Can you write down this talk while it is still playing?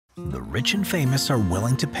The rich and famous are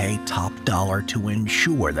willing to pay top dollar to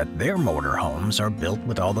ensure that their motorhomes are built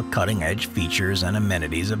with all the cutting-edge features and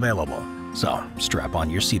amenities available. So, strap on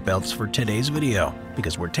your seatbelts for today's video,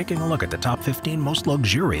 because we're taking a look at the top 15 most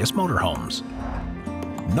luxurious motorhomes.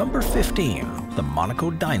 Number 15. The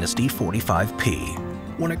Monaco Dynasty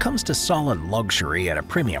 45P. When it comes to solid luxury at a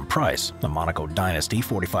premium price, the Monaco Dynasty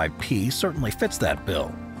 45P certainly fits that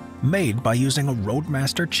bill. Made by using a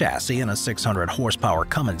Roadmaster chassis and a 600 horsepower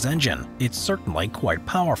Cummins engine, it's certainly quite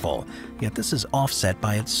powerful, yet this is offset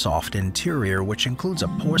by its soft interior, which includes a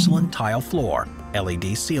porcelain tile floor,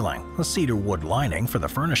 LED ceiling, a cedar wood lining for the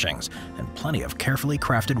furnishings, and plenty of carefully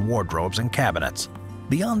crafted wardrobes and cabinets.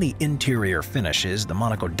 Beyond the interior finishes, the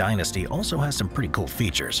Monaco Dynasty also has some pretty cool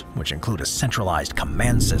features, which include a centralized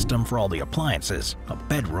command system for all the appliances, a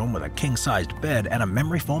bedroom with a king-sized bed and a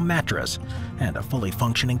memory foam mattress, and a fully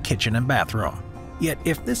functioning kitchen and bathroom. Yet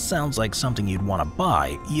if this sounds like something you'd want to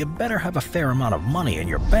buy, you better have a fair amount of money in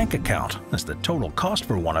your bank account, as the total cost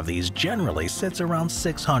for one of these generally sits around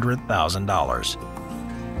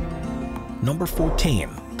 $600,000. Number 14.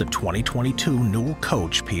 The 2022 Newell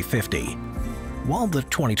Coach P50. While the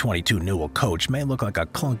 2022 Newell Coach may look like a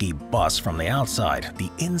clunky bus from the outside, the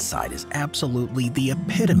inside is absolutely the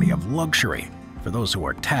epitome of luxury. For those who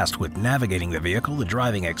are tasked with navigating the vehicle, the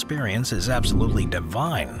driving experience is absolutely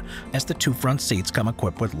divine, as the two front seats come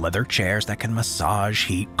equipped with leather chairs that can massage,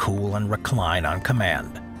 heat, cool, and recline on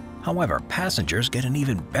command. However, passengers get an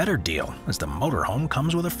even better deal, as the motorhome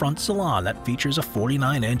comes with a front salon that features a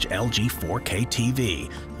 49-inch LG 4K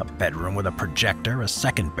TV, a bedroom with a projector, a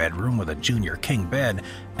second bedroom with a junior king bed,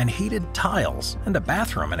 and heated tiles, and a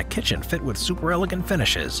bathroom and a kitchen fit with super elegant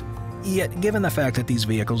finishes. Yet, given the fact that these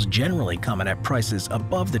vehicles generally come in at prices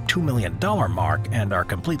above the $2 million mark and are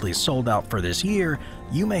completely sold out for this year,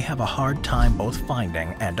 you may have a hard time both finding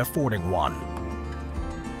and affording one.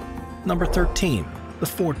 Number 13. The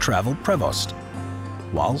Ford Travel Prevost.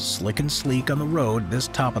 While slick and sleek on the road, this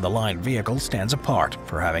top-of-the-line vehicle stands apart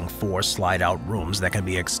for having 4 slide-out rooms that can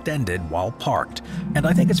be extended while parked. And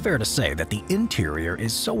I think it's fair to say that the interior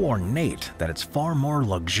is so ornate that it's far more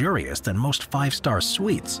luxurious than most 5-star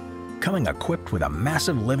suites. Coming equipped with a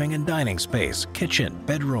massive living and dining space, kitchen,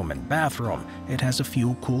 bedroom, and bathroom, it has a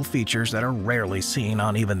few cool features that are rarely seen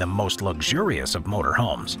on even the most luxurious of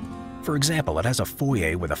motorhomes. For example, it has a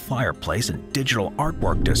foyer with a fireplace and digital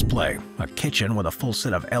artwork display, a kitchen with a full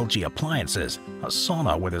set of LG appliances, a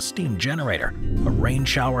sauna with a steam generator, a rain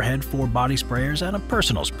shower head, 4 body sprayers, and a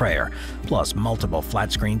personal sprayer, plus multiple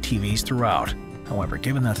flat-screen TVs throughout. However,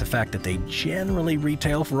 given that the fact that they generally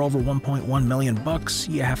retail for over $1.1 million,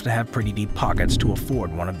 you have to have pretty deep pockets to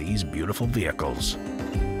afford one of these beautiful vehicles.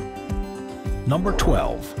 Number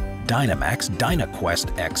 12. Dynamax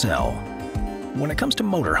DynaQuest XL. When it comes to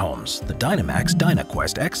motorhomes, the Dynamax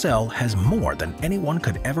DynaQuest XL has more than anyone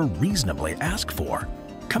could ever reasonably ask for.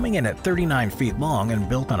 Coming in at 39 feet long and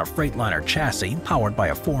built on a Freightliner chassis powered by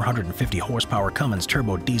a 450 horsepower Cummins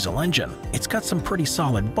turbo diesel engine, it's got some pretty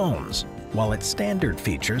solid bones. While its standard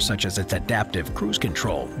features such as its adaptive cruise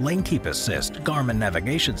control, lane keep assist, Garmin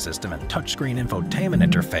navigation system, and touchscreen infotainment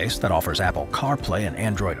interface that offers Apple CarPlay and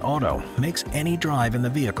Android Auto makes any drive in the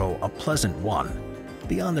vehicle a pleasant one.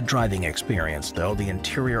 Beyond the driving experience, though, the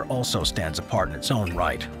interior also stands apart in its own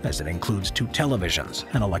right, as it includes 2 televisions,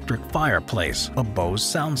 an electric fireplace, a Bose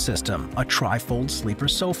sound system, a tri-fold sleeper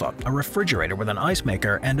sofa, a refrigerator with an ice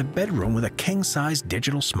maker, and a bedroom with a king-size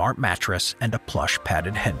digital smart mattress and a plush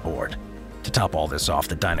padded headboard. To top all this off,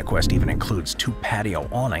 the DynaQuest even includes 2 patio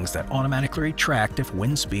awnings that automatically retract if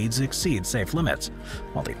wind speeds exceed safe limits,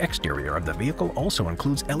 while the exterior of the vehicle also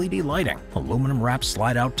includes LED lighting, aluminum-wrapped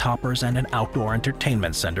slide-out toppers, and an outdoor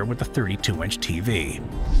entertainment center with a 32-inch TV.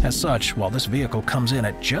 As such, while this vehicle comes in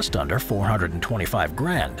at just under $425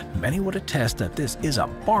 grand, many would attest that this is a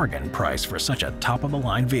bargain price for such a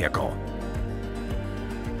top-of-the-line vehicle.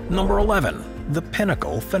 Number 11. The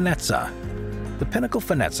Pinnacle Finezza. The Pinnacle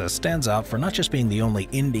Finezza stands out for not just being the only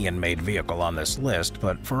Indian-made vehicle on this list,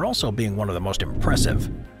 but for also being one of the most impressive.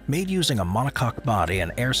 Made using a monocoque body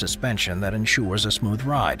and air suspension that ensures a smooth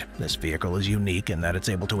ride, this vehicle is unique in that it's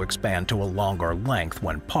able to expand to a longer length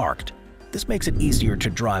when parked. This makes it easier to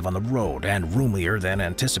drive on the road and roomier than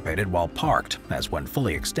anticipated while parked, as when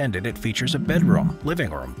fully extended it features a bedroom, living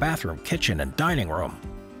room, bathroom, kitchen, and dining room.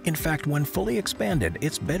 In fact, when fully expanded,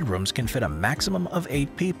 its bedrooms can fit a maximum of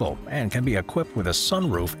 8 people and can be equipped with a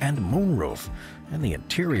sunroof and moonroof, and the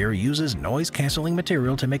interior uses noise-canceling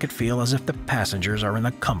material to make it feel as if the passengers are in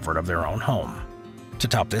the comfort of their own home. To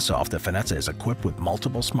top this off, the Finezza is equipped with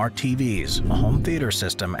multiple smart TVs, a home theater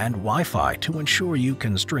system, and Wi-Fi to ensure you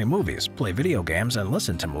can stream movies, play video games, and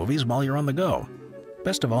listen to movies while you're on the go.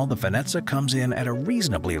 Best of all, the Venezia comes in at a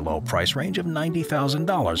reasonably low price range of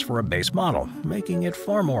 $90,000 for a base model, making it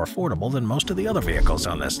far more affordable than most of the other vehicles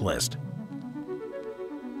on this list.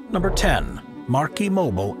 Number 10. Marquis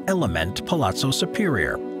Mobile Element Palazzo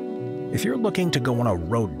Superior. If you're looking to go on a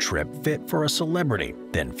road trip fit for a celebrity,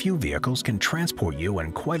 then few vehicles can transport you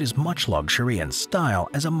in quite as much luxury and style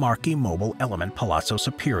as a Marquis Mobile Element Palazzo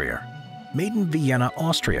Superior. Made in Vienna,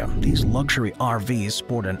 Austria, these luxury RVs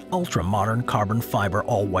sport an ultra-modern carbon fiber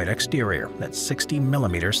all-white exterior that's 60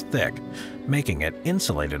 millimeters thick, making it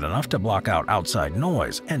insulated enough to block out outside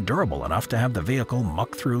noise and durable enough to have the vehicle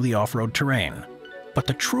muck through the off-road terrain. But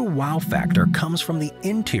the true wow factor comes from the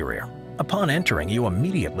interior. Upon entering, you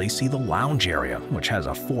immediately see the lounge area, which has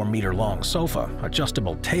a 4-meter-long sofa,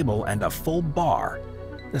 adjustable table, and a full bar.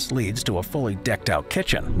 This leads to a fully decked-out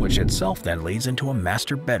kitchen, which itself then leads into a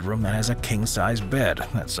master bedroom that has a king-size bed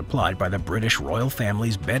that's supplied by the British royal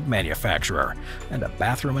family's bed manufacturer, and a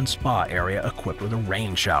bathroom and spa area equipped with a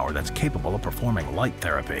rain shower that's capable of performing light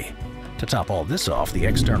therapy. To top all this off, the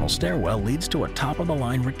external stairwell leads to a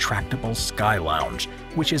top-of-the-line retractable sky lounge,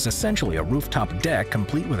 which is essentially a rooftop deck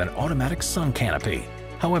complete with an automatic sun canopy.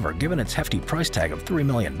 However, given its hefty price tag of $3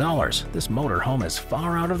 million, this motorhome is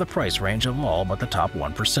far out of the price range of all but the top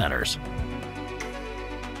 1%ers.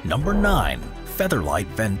 Number 9. Featherlight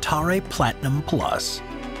Ventare Platinum Plus.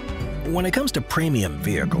 When it comes to premium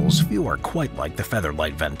vehicles, few are quite like the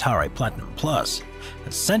Featherlight Ventare Platinum Plus.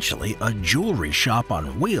 Essentially a jewelry shop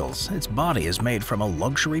on wheels, its body is made from a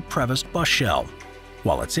luxury prevaced bus shell,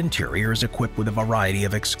 while its interior is equipped with a variety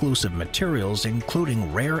of exclusive materials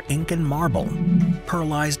including rare Incan marble,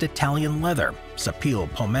 pearlized Italian leather,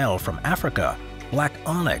 sapele pommel from Africa, black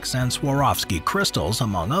onyx, and Swarovski crystals,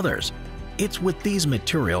 among others. It's with these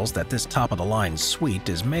materials that this top-of-the-line suite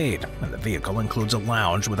is made, and the vehicle includes a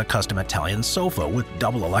lounge with a custom Italian sofa with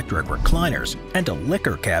double electric recliners, and a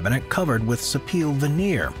liquor cabinet covered with sapele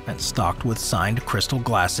veneer and stocked with signed crystal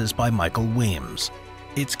glasses by Michael Weems.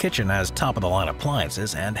 Its kitchen has top-of-the-line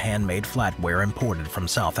appliances and handmade flatware imported from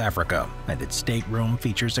South Africa, and its stateroom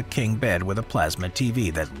features a king bed with a plasma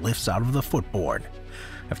TV that lifts out of the footboard.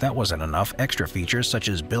 If that wasn't enough, extra features such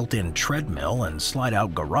as built-in treadmill and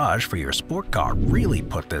slide-out garage for your sport car really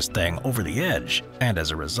put this thing over the edge. And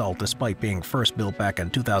as a result, despite being first built back in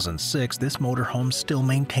 2006, this motorhome still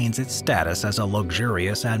maintains its status as a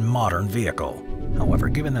luxurious and modern vehicle. However,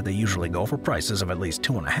 given that they usually go for prices of at least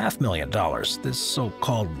 $2.5 million, this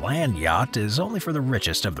so-called land yacht is only for the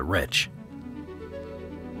richest of the rich.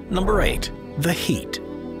 Number 8. The Heat.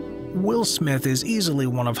 Will Smith is easily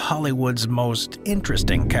one of Hollywood's most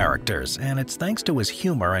interesting characters, and it's thanks to his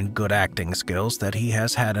humor and good acting skills that he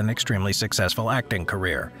has had an extremely successful acting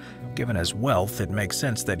career. Given his wealth, it makes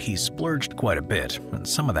sense that he's splurged quite a bit, and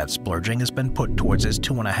some of that splurging has been put towards his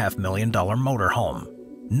 $2.5 million motorhome.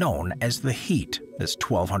 Known as the Heat, this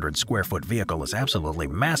 1,200 square foot vehicle is absolutely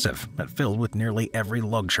massive and filled with nearly every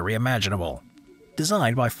luxury imaginable.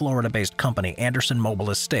 Designed by Florida-based company Anderson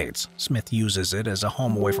Mobile Estates, Smith uses it as a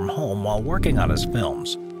home away from home while working on his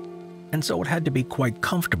films. And so it had to be quite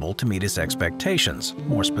comfortable to meet his expectations.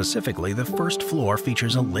 More specifically, the first floor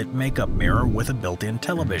features a lit makeup mirror with a built-in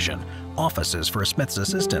television, offices for Smith's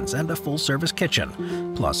assistants, and a full-service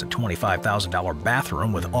kitchen, plus a $25,000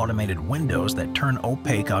 bathroom with automated windows that turn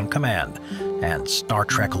opaque on command, and Star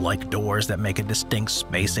Trek-like doors that make a distinct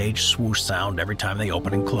space-age swoosh sound every time they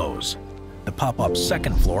open and close. The pop-up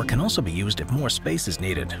second floor can also be used if more space is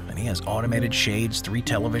needed, and he has automated shades, 3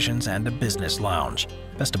 televisions, and a business lounge.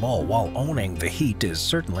 Best of all, while owning the Heat is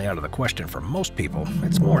certainly out of the question for most people,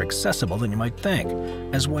 it's more accessible than you might think,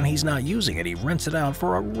 as when he's not using it, he rents it out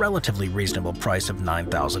for a relatively reasonable price of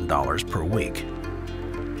 $9,000 per week.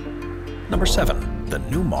 Number 7. The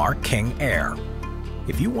Newmar King Air.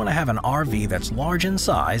 If you want to have an RV that's large in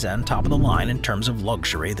size and top of the line in terms of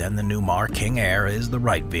luxury, then the Newmar King Air is the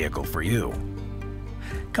right vehicle for you.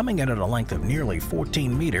 Coming in at a length of nearly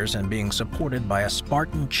 14 meters and being supported by a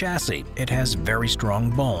Spartan chassis, it has very strong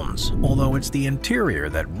bones, although it's the interior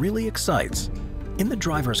that really excites. In the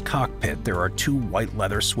driver's cockpit, there are 2 white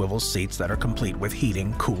leather swivel seats that are complete with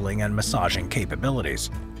heating, cooling, and massaging capabilities,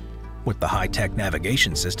 with the high-tech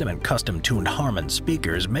navigation system and custom-tuned Harman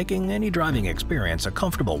speakers making any driving experience a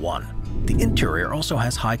comfortable one. The interior also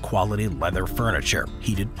has high-quality leather furniture,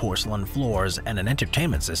 heated porcelain floors, and an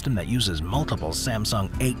entertainment system that uses multiple Samsung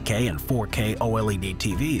 8K and 4K OLED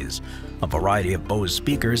TVs, a variety of Bose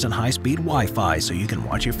speakers, and high-speed Wi-Fi so you can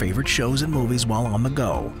watch your favorite shows and movies while on the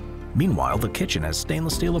go. Meanwhile, the kitchen has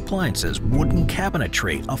stainless steel appliances, wooden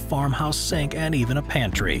cabinetry, a farmhouse sink, and even a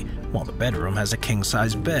pantry, while the bedroom has a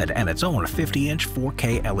king-size bed and its own 50-inch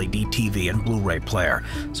 4K LED TV and Blu-ray player,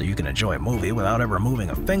 so you can enjoy a movie without ever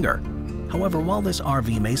moving a finger. However, while this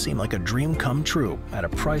RV may seem like a dream come true, at a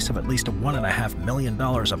price of at least $1.5 million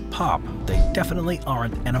a pop, they definitely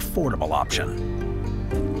aren't an affordable option.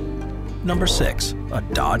 Number 6. A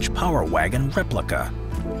Dodge Power Wagon Replica.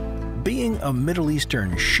 Being a Middle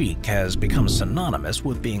Eastern sheik has become synonymous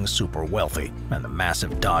with being super wealthy, and the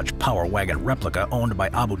massive Dodge Power Wagon replica owned by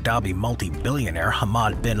Abu Dhabi multi-billionaire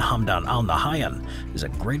Hamad bin Hamdan Al Nahyan is a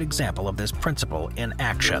great example of this principle in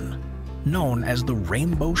action. Known as the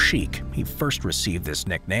Rainbow Sheik, he first received this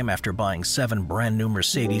nickname after buying 7 brand-new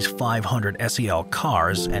Mercedes 500 SEL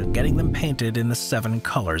cars and getting them painted in the 7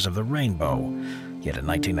 colors of the rainbow. Yet in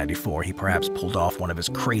 1994, he perhaps pulled off one of his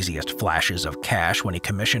craziest flashes of cash when he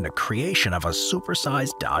commissioned a creation of a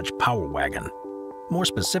supersized Dodge Power Wagon. More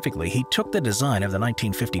specifically, he took the design of the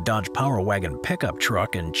 1950 Dodge Power Wagon pickup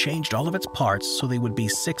truck and changed all of its parts so they would be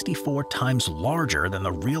 64 times larger than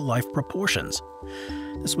the real-life proportions.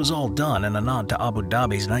 This was all done in a nod to Abu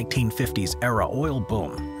Dhabi's 1950s-era oil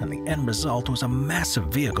boom, and the end result was a massive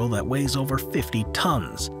vehicle that weighs over 50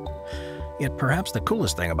 tons. Yet perhaps the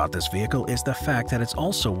coolest thing about this vehicle is the fact that it's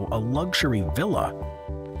also a luxury villa.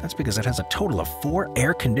 That's because it has a total of 4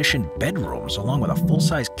 air-conditioned bedrooms along with a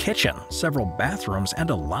full-size kitchen, several bathrooms, and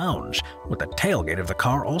a lounge, with the tailgate of the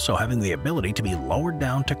car also having the ability to be lowered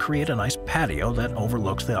down to create a nice patio that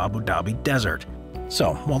overlooks the Abu Dhabi desert.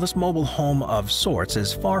 So, while this mobile home of sorts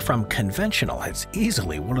is far from conventional, it's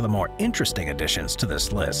easily one of the more interesting additions to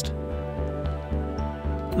this list.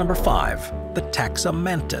 Number 5. The Taxa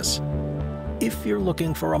Mantis. If you're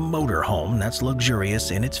looking for a motorhome that's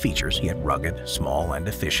luxurious in its features, yet rugged, small, and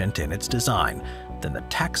efficient in its design, then the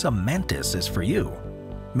Taxa Mantis is for you.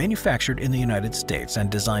 Manufactured in the United States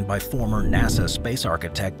and designed by former NASA space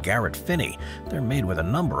architect Garrett Finney, they're made with a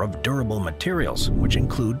number of durable materials, which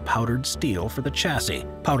include powdered steel for the chassis,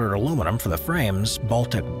 powdered aluminum for the frames,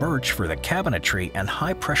 Baltic birch for the cabinetry, and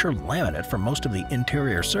high-pressure laminate for most of the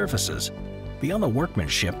interior surfaces. Beyond the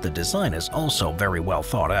workmanship, the design is also very well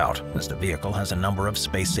thought out, as the vehicle has a number of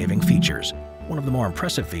space-saving features. One of the more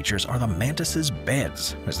impressive features are the Mantis's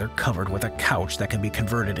beds, as they're covered with a couch that can be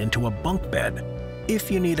converted into a bunk bed.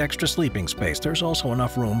 If you need extra sleeping space, there's also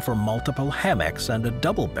enough room for multiple hammocks and a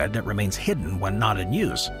double bed that remains hidden when not in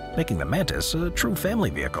use, making the Mantis a true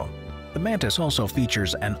family vehicle. The Mantis also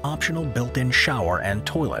features an optional built-in shower and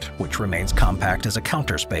toilet, which remains compact as a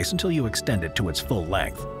counter space until you extend it to its full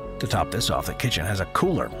length. To top this off, the kitchen has a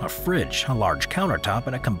cooler, a fridge, a large countertop,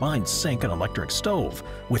 and a combined sink and electric stove,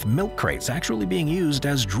 with milk crates actually being used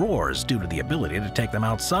as drawers due to the ability to take them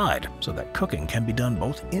outside, so that cooking can be done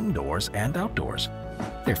both indoors and outdoors.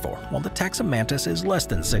 Therefore, while the Taxa Mantis is less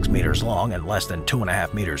than 6 meters long and less than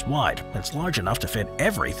 2.5 meters wide, it's large enough to fit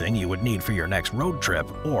everything you would need for your next road trip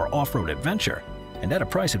or off-road adventure. And at a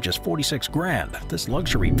price of just $46 grand, this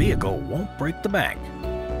luxury vehicle won't break the bank.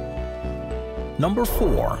 Number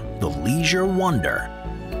 4. The Leisure Wonder.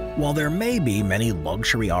 While there may be many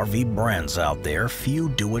luxury RV brands out there, few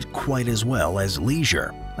do it quite as well as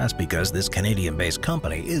Leisure. That's because this Canadian-based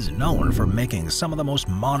company is known for making some of the most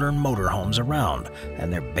modern motorhomes around,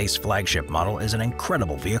 and their base flagship model is an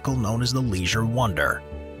incredible vehicle known as the Leisure Wonder.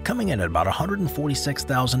 Coming in at about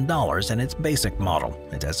 $146,000 in its basic model,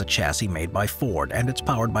 it has a chassis made by Ford and it's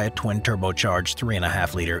powered by a twin-turbocharged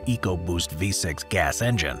 3.5-liter EcoBoost V6 gas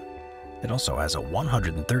engine. It also has a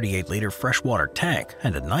 138-liter freshwater tank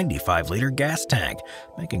and a 95-liter gas tank,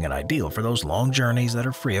 making it ideal for those long journeys that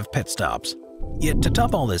are free of pit stops. Yet to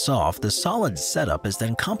top all this off, the solid setup is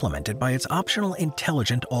then complemented by its optional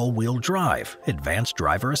intelligent all-wheel drive, advanced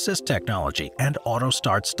driver assist technology, and auto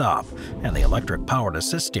start-stop, and the electric-powered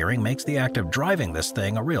assist steering makes the act of driving this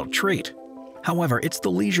thing a real treat. However, it's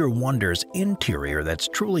the Leisure Wonder's interior that's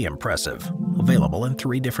truly impressive. Available in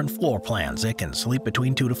 3 different floor plans, it can sleep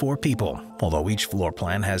between 2 to 4 people, although each floor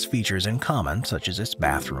plan has features in common, such as its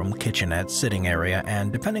bathroom, kitchenette, sitting area,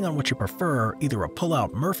 and depending on what you prefer, either a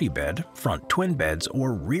pull-out Murphy bed, front twin beds,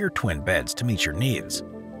 or rear twin beds to meet your needs.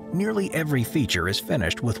 Nearly every feature is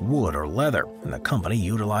finished with wood or leather, and the company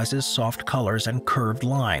utilizes soft colors and curved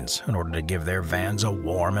lines in order to give their vans a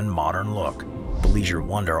warm and modern look. The Leisure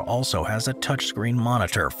Wonder also has a touchscreen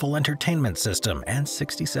monitor, full entertainment system, and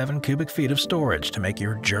 67 cubic feet of storage to make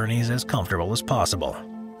your journeys as comfortable as possible.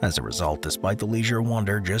 As a result, despite the Leisure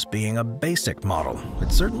Wonder just being a basic model,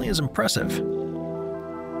 it certainly is impressive.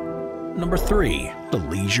 Number 3. The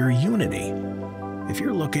Leisure Unity. If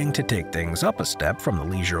you're looking to take things up a step from the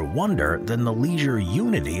Leisure Wonder, then the Leisure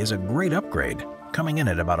Unity is a great upgrade. Coming in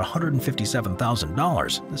at about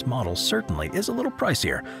 $157,000, this model certainly is a little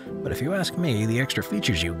pricier, but if you ask me, the extra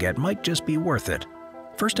features you get might just be worth it.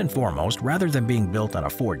 First and foremost, rather than being built on a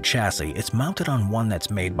Ford chassis, it's mounted on one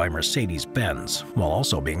that's made by Mercedes-Benz, while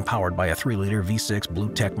also being powered by a 3-liter V6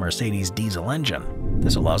 BlueTech Mercedes diesel engine.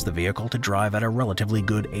 This allows the vehicle to drive at a relatively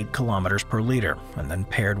good 8 kilometers per liter, and then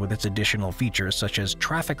paired with its additional features such as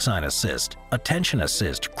traffic sign assist, attention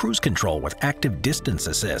assist, cruise control with active distance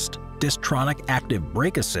assist, Distronic active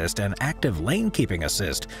brake assist, and active lane keeping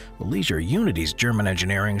assist, the Leisure Unity's German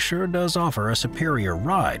engineering sure does offer a superior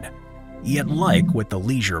ride. Yet like with the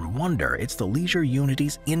Leisure Wonder, it's the Leisure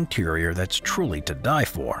Unity's interior that's truly to die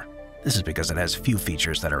for. This is because it has few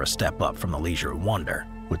features that are a step up from the Leisure Wonder,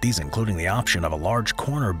 with these including the option of a large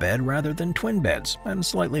corner bed rather than twin beds, and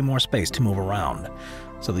slightly more space to move around.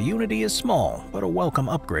 So the Unity is small, but a welcome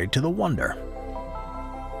upgrade to the Wonder.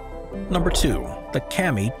 Number 2. The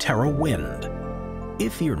Cami Terra Wind.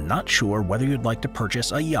 If you're not sure whether you'd like to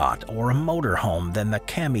purchase a yacht or a motorhome, then the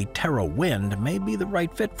Cami Terra Wind may be the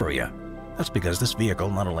right fit for you. That's because this vehicle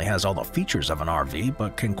not only has all the features of an RV,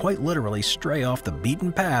 but can quite literally stray off the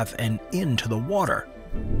beaten path and into the water.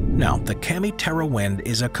 Now, the Cami Terra Wind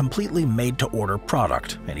is a completely made-to-order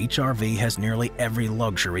product, and each RV has nearly every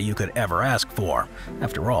luxury you could ever ask for.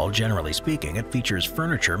 After all, generally speaking, it features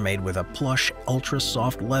furniture made with a plush,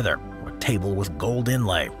 ultra-soft leather, a table with gold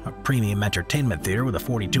inlay, a premium entertainment theater with a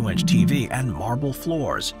 42-inch TV, and marble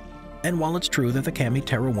floors. And while it's true that the Cami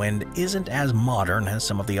Terra Wind isn't as modern as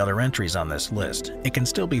some of the other entries on this list, it can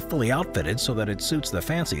still be fully outfitted so that it suits the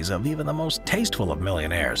fancies of even the most tasteful of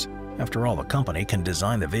millionaires. After all, the company can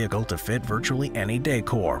design the vehicle to fit virtually any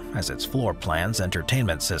decor, as its floor plans,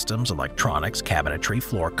 entertainment systems, electronics, cabinetry,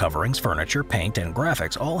 floor coverings, furniture, paint, and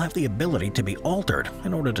graphics all have the ability to be altered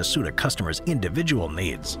in order to suit a customer's individual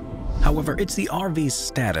needs. However, it's the RV's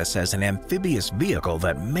status as an amphibious vehicle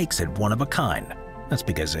that makes it one of a kind. That's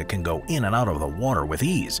because it can go in and out of the water with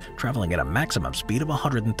ease, traveling at a maximum speed of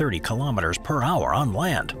 130 kilometers per hour on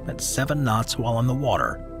land at 7 knots while on the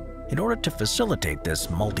water. In order to facilitate this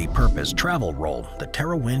multi-purpose travel role, the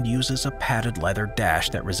Terra Wind uses a padded leather dash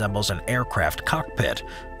that resembles an aircraft cockpit,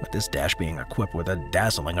 with this dash being equipped with a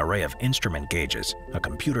dazzling array of instrument gauges, a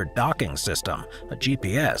computer docking system, a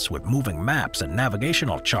GPS with moving maps and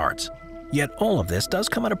navigational charts. Yet all of this does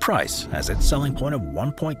come at a price, as its selling point of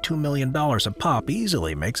 $1.2 million a pop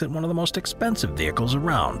easily makes it one of the most expensive vehicles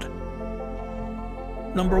around.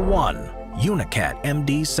 Number 1. Unicat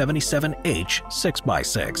MD77H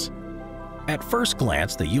 6x6. At first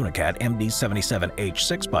glance, the Unicat MD77H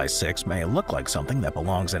 6x6 may look like something that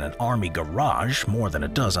belongs in an army garage more than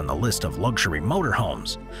it does on the list of luxury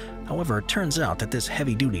motorhomes. However, it turns out that this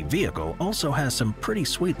heavy-duty vehicle also has some pretty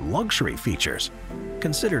sweet luxury features.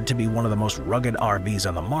 Considered to be one of the most rugged RVs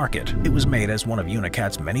on the market, it was made as one of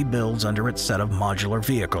Unicat's many builds under its set of modular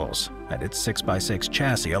vehicles, and its 6x6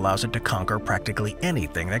 chassis allows it to conquer practically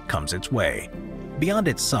anything that comes its way. Beyond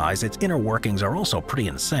its size, its inner workings are also pretty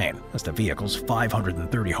insane, as the vehicle's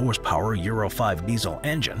 530 horsepower Euro 5 diesel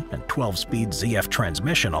engine and 12-speed ZF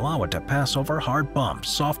transmission allow it to pass over hard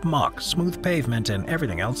bumps, soft muck, smooth pavement, and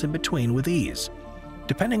everything else in between with ease.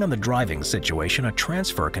 Depending on the driving situation, a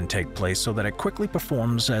transfer can take place so that it quickly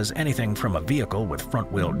performs as anything from a vehicle with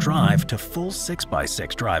front-wheel drive to full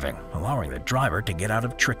 6x6 driving, allowing the driver to get out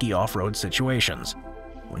of tricky off-road situations.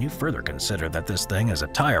 When you further consider that this thing has a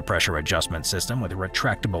tire pressure adjustment system with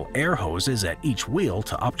retractable air hoses at each wheel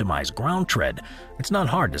to optimize ground tread, it's not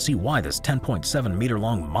hard to see why this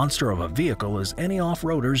 10.7-meter-long monster of a vehicle is any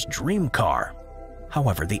off-roader's dream car.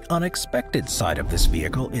 However, the unexpected side of this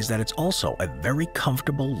vehicle is that it's also a very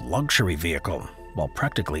comfortable luxury vehicle, while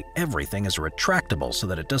practically everything is retractable so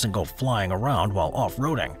that it doesn't go flying around while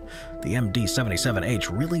off-roading. The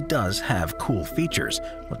MD77H really does have cool features,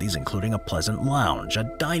 with these including a pleasant lounge,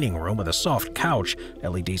 a dining room with a soft couch,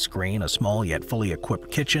 LED screen, a small yet fully equipped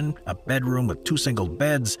kitchen, a bedroom with 2 single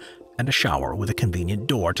beds, and a shower with a convenient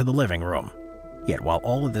door to the living room. Yet while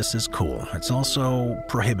all of this is cool, it's also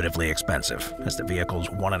prohibitively expensive, as the vehicle's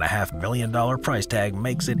 $1.5 million price tag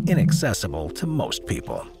makes it inaccessible to most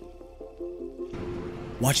people.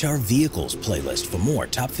 Watch our Vehicles playlist for more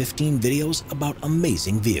top 15 videos about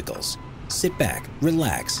amazing vehicles. Sit back,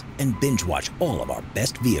 relax, and binge watch all of our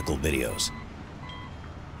best vehicle videos.